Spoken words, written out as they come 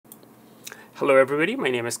Hello everybody,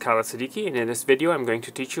 my name is Khaled Siddiqui, and in this video I'm going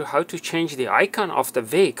to teach you how to change the icon of the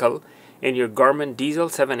vehicle in your Garmin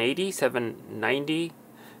Dezl 780, 790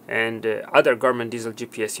 and other Garmin Dezl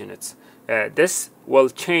GPS units. This will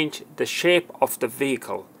change the shape of the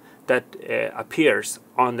vehicle that appears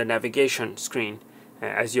on the navigation screen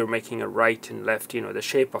as you're making a right and left, the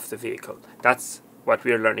shape of the vehicle. That's what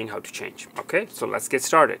we are learning how to change. Okay, so let's get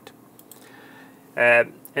started.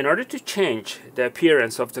 In order to change the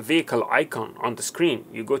appearance of the vehicle icon on the screen,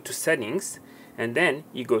 you go to settings and then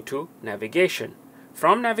you go to navigation.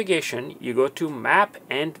 From navigation you go to map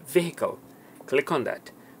and vehicle. Click on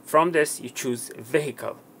that. From this you choose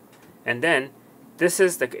vehicle, and then this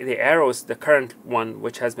is the arrows, the current one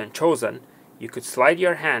which has been chosen. You could slide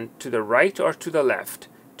your hand to the right or to the left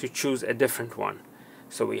to choose a different one.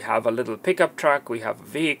 So we have a little pickup truck, we have a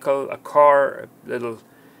vehicle, a car, a little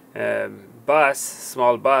bus,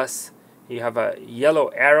 small bus. You have a yellow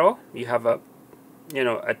arrow. You have a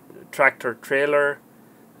tractor trailer,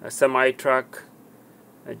 a semi truck,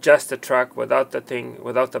 just a truck without the thing,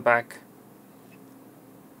 without the back.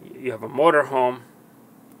 You have a motorhome.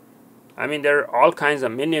 I mean, there are all kinds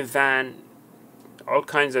of minivan, all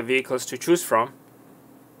kinds of vehicles to choose from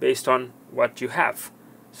based on what you have.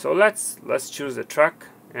 So let's choose the truck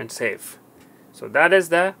and save. So that is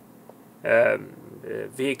the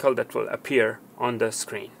vehicle that will appear on the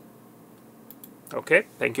screen. Okay,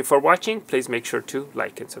 thank you for watching. Please make sure to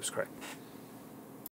like and subscribe.